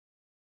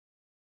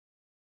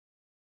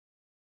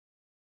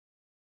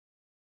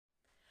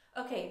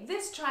Okay,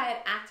 this try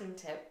it acting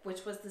tip,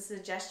 which was the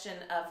suggestion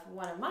of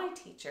one of my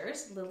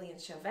teachers, Lillian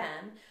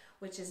Chauvin,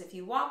 which is if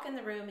you walk in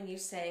the room and you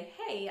say,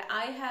 hey,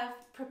 I have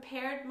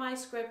prepared my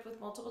script with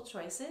multiple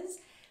choices.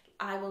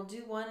 I will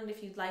do one, and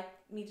if you'd like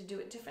me to do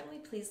it differently,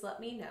 please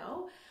let me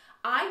know.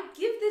 I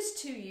give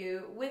this to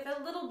you with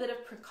a little bit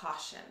of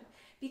precaution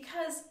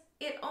because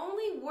it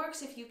only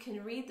works if you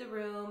can read the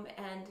room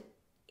and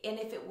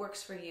if it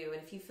works for you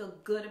and if you feel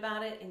good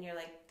about it and you're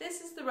like,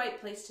 this is the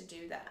right place to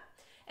do that.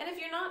 And if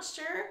you're not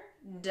sure,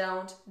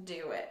 don't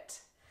do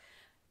it.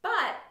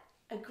 But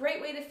a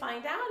great way to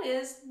find out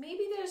is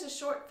maybe there's a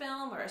short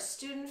film or a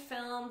student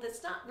film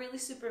that's not really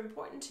super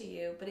important to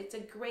you, but it's a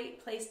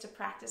great place to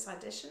practice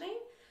auditioning.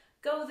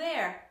 Go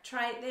there,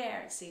 try it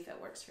there, and see if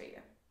it works for you.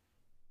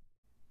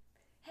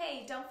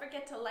 Hey, don't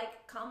forget to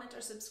like, comment,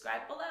 or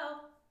subscribe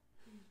below.